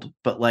told,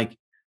 but like,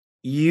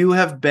 you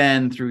have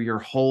been through your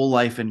whole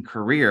life and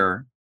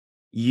career,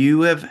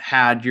 you have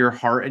had your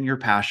heart and your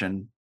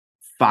passion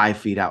 5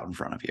 feet out in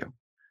front of you.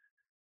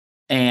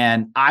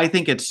 And I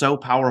think it's so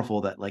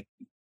powerful that like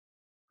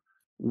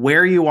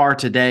where you are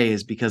today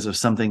is because of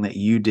something that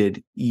you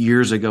did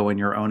years ago in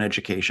your own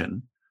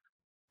education.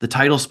 The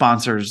title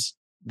sponsors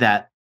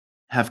that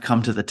have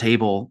come to the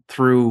table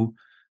through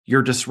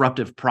your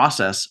disruptive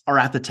process are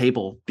at the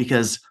table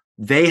because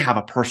they have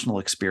a personal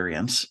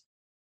experience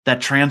that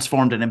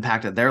transformed and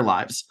impacted their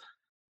lives.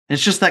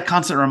 It's just that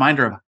constant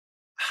reminder of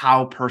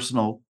how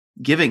personal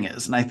giving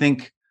is. And I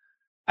think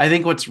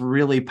what's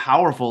really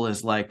powerful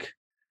is like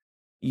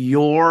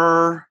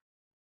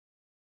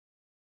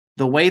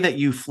the way that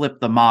you flip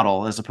the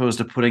model, as opposed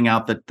to putting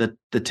out the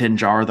tin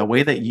jar, the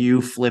way that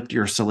you flipped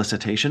your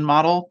solicitation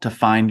model to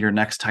find your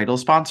next title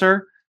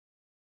sponsor,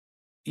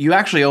 you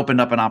actually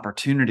opened up an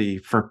opportunity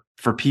for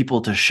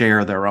people to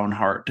share their own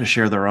heart, to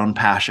share their own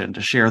passion, to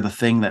share the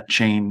thing that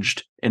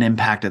changed and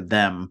impacted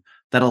them,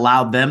 that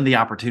allowed them the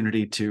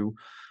opportunity to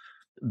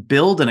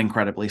build an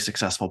incredibly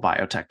successful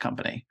biotech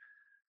company.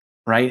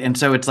 Right. And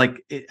so it's like,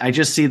 I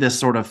just see this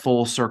sort of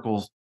full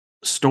circle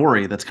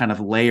story that's kind of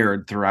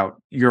layered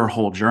throughout your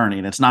whole journey.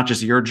 And it's not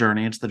just your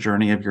journey, it's the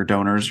journey of your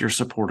donors, your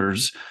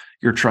supporters,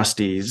 your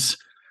trustees.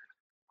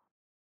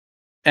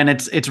 And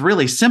it's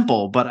really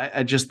simple, but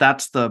I just,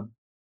 that's the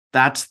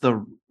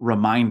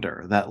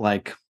reminder that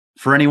like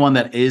for anyone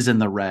that is in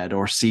the red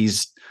or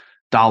sees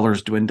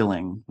dollars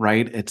dwindling,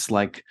 right? It's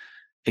like,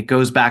 it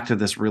goes back to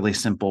this really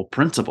simple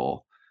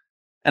principle.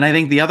 And I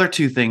think the other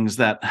two things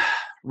that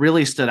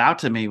really stood out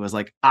to me was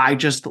like, I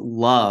just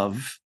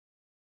love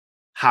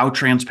how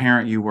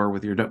transparent you were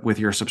with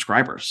your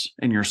subscribers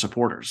and your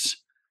supporters.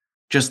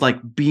 Just like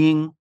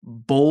being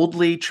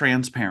boldly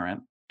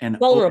transparent and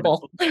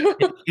vulnerable.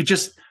 it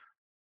just,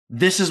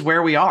 this is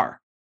where we are.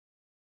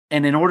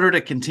 And in order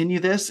to continue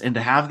this and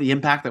to have the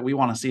impact that we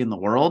want to see in the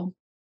world,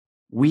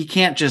 we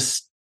can't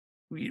just,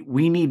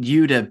 we need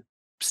you to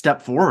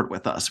step forward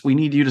with us. We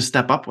need you to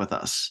step up with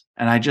us.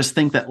 And I just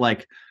think that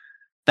like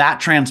that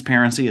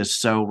transparency is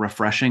so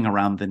refreshing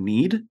around the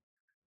need.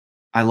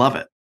 I love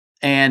it.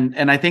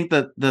 And I think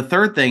that the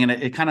third thing, and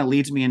it kind of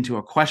leads me into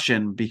a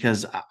question,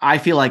 because I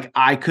feel like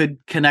I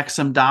could connect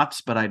some dots,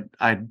 but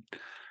I'd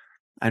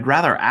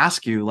rather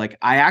ask you, like,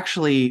 I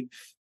actually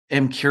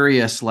am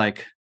curious,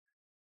 like,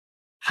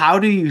 how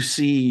do you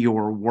see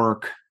your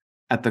work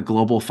at the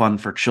Global Fund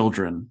for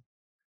Children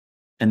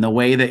and the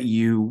way that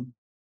you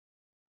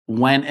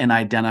went and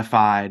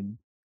identified,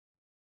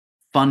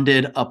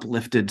 funded,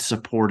 uplifted,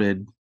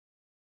 supported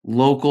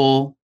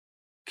local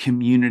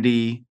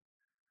community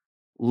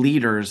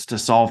leaders to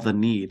solve the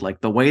need, like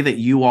the way that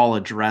you all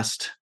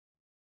addressed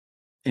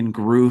and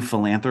grew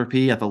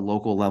philanthropy at the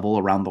local level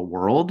around the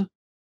world?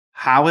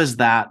 How has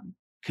that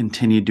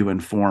continued to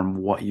inform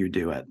what you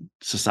do at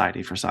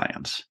Society for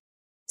Science?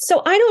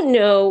 So I don't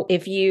know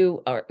if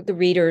you or the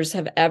readers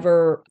have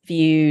ever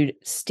viewed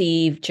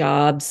Steve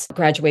Jobs'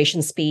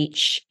 graduation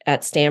speech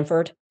at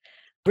Stanford.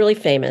 Really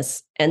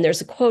famous. And there's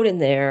a quote in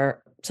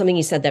there, something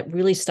he said that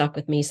really stuck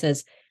with me. He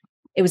says,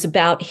 it was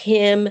about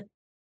him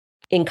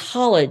in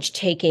college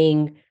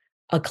taking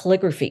a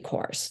calligraphy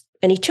course.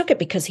 And he took it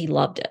because he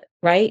loved it,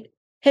 right?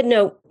 Had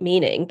no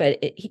meaning,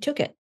 but he took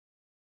it.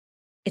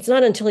 It's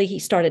not until he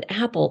started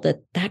Apple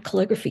that that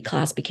calligraphy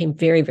class became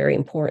very, very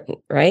important,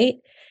 right?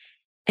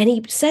 And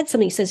he said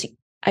something, he says,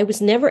 I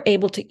was never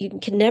able to, you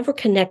can never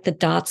connect the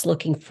dots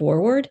looking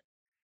forward,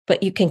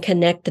 but you can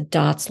connect the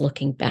dots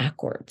looking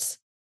backwards.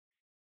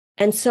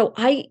 And so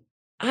I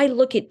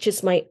look at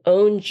just my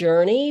own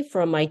journey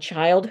from my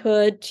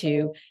childhood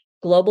to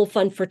Global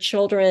Fund for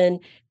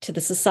Children to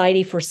the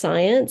Society for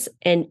Science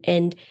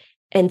and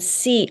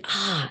see,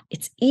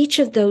 it's each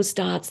of those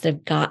dots that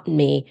have gotten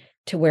me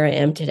to where I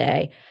am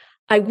today.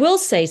 I will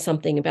say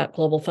something about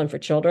Global Fund for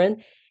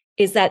Children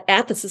is that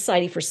at the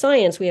Society for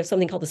Science, we have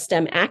something called the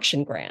STEM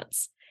Action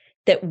Grants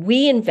that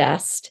we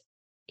invest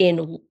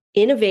in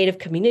innovative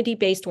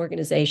community-based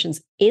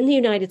organizations in the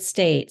United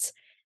States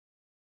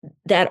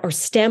that are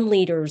STEM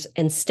leaders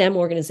and STEM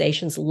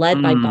organizations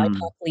led by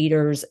BIPOC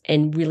leaders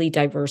and really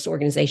diverse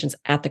organizations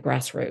at the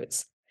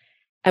grassroots.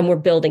 And we're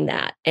building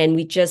that. And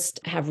we just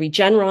have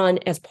Regeneron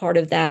as part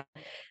of that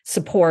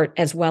support,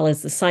 as well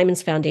as the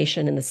Simons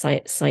Foundation and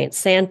the Science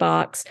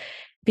Sandbox.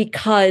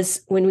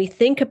 Because when we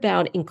think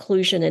about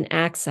inclusion and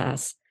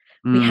access,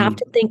 we have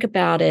to think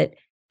about it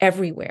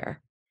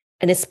everywhere.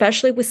 And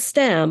especially with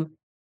STEM,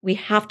 we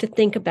have to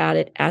think about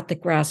it at the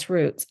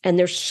grassroots. And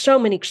there's so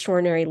many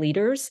extraordinary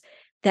leaders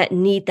that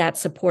need that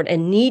support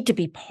and need to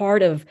be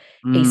part of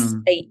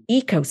a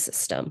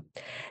ecosystem.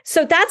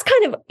 So that's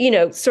kind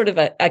of, sort of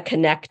a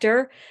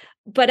connector.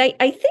 But I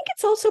think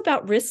it's also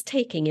about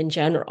risk-taking in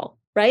general,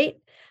 right?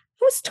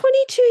 I was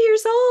 22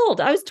 years old.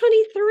 I was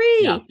 23.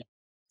 Yeah.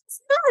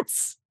 It's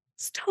nuts.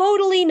 It's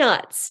totally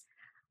nuts.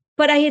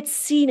 But I had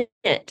seen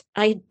it.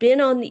 I had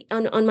been on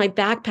my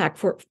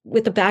backpack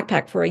with a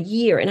backpack for a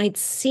year, and I'd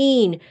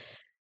seen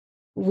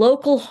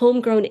local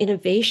homegrown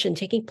innovation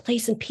taking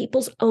place in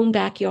people's own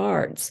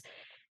backyards.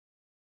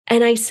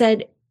 And I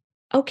said,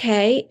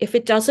 okay, if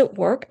it doesn't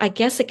work, I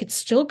guess I could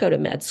still go to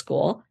med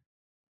school.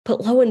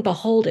 But lo and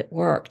behold, it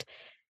worked.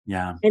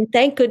 Yeah. And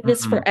thank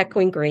goodness for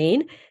Echoing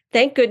Green,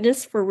 Thank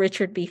goodness for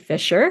Richard B.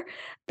 Fisher,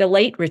 the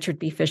late Richard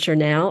B. Fisher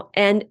now,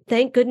 and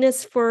thank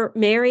goodness for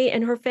Mary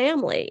and her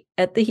family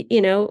at the,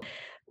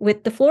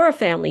 with the Flora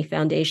Family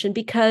Foundation,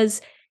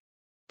 because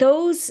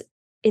those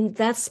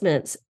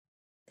investments,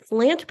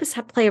 philanthropists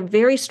play a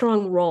very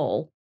strong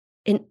role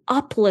in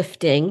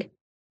uplifting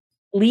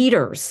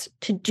leaders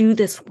to do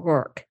this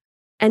work.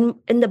 And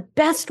the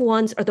best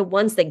ones are the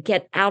ones that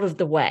get out of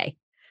the way.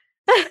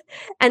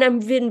 And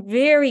I've been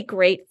very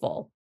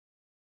grateful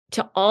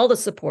to all the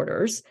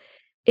supporters,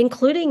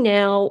 including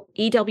now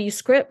E.W.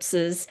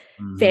 Scripps'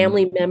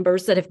 family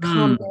members that have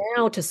come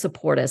now to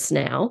support us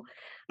now.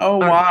 Oh,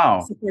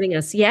 wow. Supporting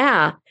us.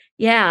 Yeah.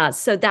 Yeah.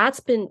 So that's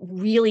been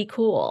really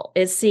cool,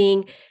 is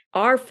seeing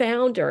our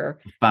co-founder,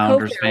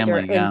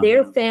 family, and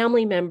their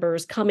family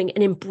members coming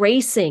and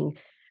embracing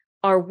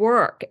our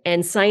work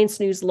and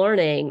Science News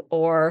Learning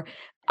or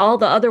all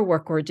the other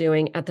work we're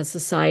doing at the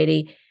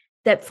Society,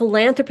 that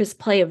philanthropists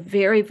play a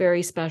very,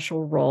 very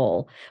special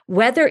role,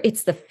 whether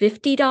it's the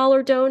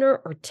 $50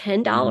 donor or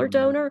 $10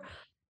 donor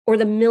or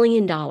the $1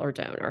 million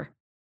donor.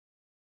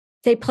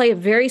 They play a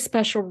very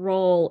special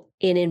role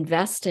in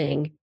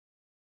investing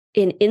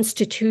in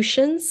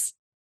institutions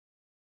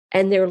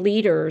and their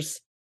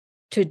leaders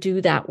to do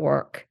that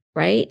work,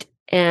 right?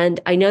 And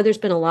I know there's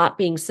been a lot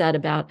being said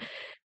about,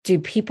 do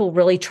people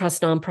really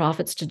trust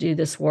nonprofits to do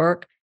this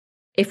work?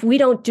 If we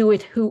don't do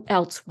it, who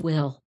else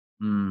will?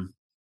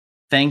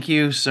 Thank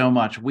you so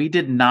much. We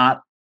did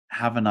not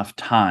have enough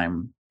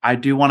time. I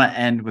do want to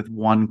end with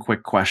one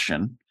quick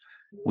question.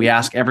 We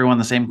ask everyone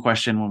the same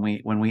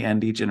question when we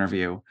end each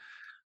interview.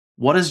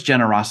 What does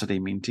generosity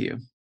mean to you?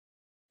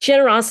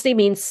 Generosity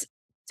means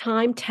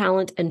time,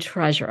 talent, and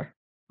treasure.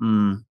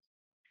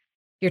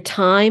 Your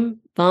time,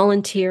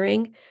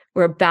 volunteering.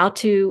 We're about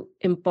to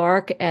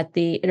embark at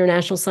the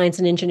International Science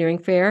and Engineering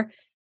Fair.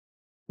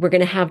 We're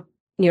going to have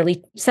nearly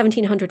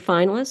 1,700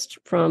 finalists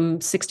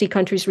from 60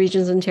 countries,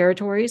 regions, and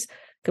territories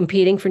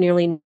competing for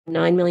nearly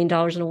 $9 million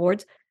in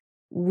awards.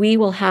 We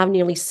will have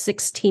nearly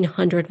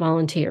 1,600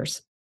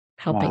 volunteers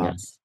helping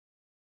us.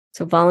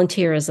 So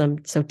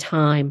volunteerism, so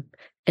time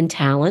and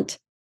talent.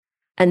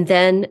 And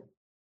then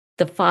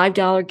the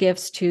 $5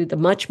 gifts to the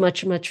much,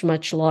 much, much,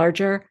 much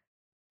larger,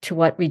 to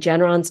what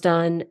Regeneron's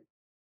done.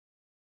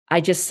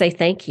 I just say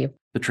thank you.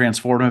 The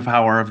transformative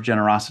power of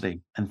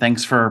generosity. And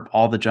thanks for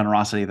all the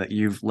generosity that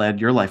you've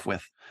led your life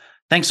with.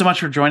 Thanks so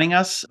much for joining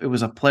us. It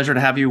was a pleasure to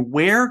have you.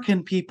 Where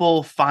can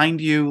people find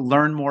you,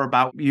 learn more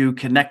about you,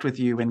 connect with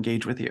you,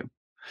 engage with you?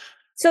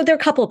 So there are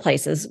a couple of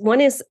places.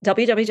 One is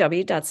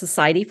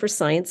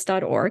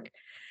www.societyforscience.org.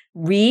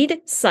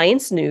 Read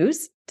Science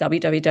News,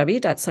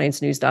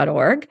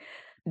 www.sciencenews.org.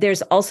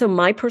 There's also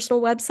my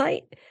personal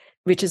website,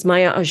 which is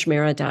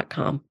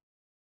mayaajmera.com.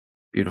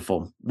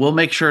 Beautiful. We'll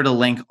make sure to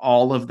link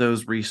all of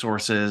those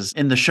resources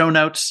in the show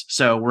notes.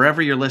 So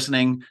wherever you're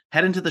listening,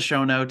 head into the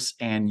show notes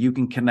and you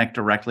can connect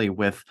directly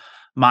with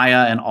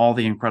Maya and all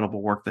the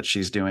incredible work that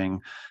she's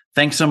doing.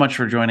 Thanks so much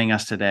for joining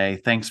us today.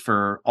 Thanks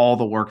for all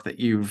the work that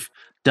you've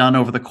done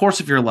over the course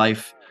of your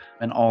life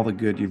and all the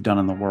good you've done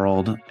in the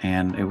world.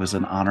 And it was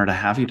an honor to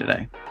have you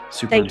today.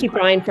 Thank you,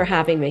 Brian, for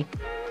having me.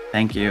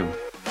 Thank you.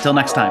 Till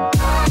next time.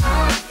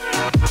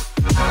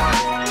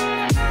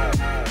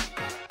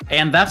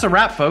 And that's a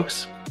wrap,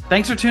 folks.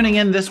 Thanks for tuning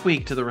in this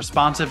week to the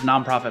Responsive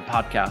Nonprofit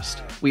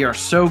Podcast. We are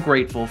so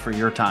grateful for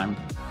your time.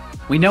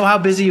 We know how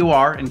busy you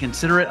are and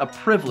consider it a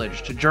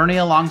privilege to journey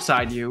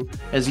alongside you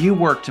as you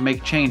work to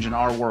make change in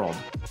our world.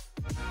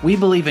 We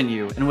believe in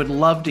you and would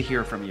love to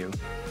hear from you.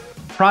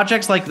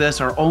 Projects like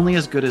this are only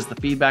as good as the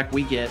feedback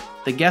we get,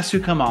 the guests who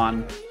come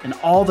on, and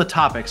all the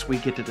topics we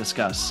get to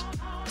discuss.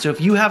 So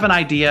if you have an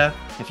idea,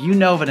 if you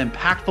know of an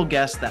impactful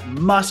guest that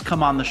must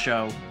come on the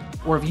show,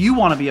 or if you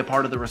want to be a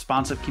part of the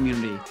responsive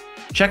community,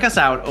 check us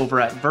out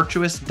over at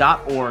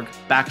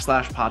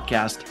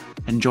virtuous.org/podcast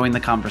and join the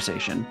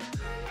conversation.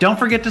 Don't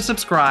forget to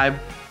subscribe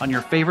on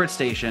your favorite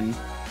station.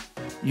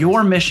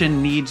 Your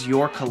mission needs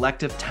your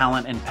collective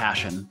talent and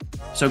passion.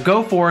 So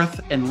go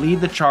forth and lead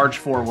the charge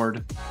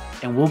forward,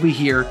 and we'll be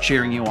here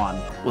cheering you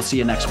on. We'll see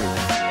you next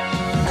week.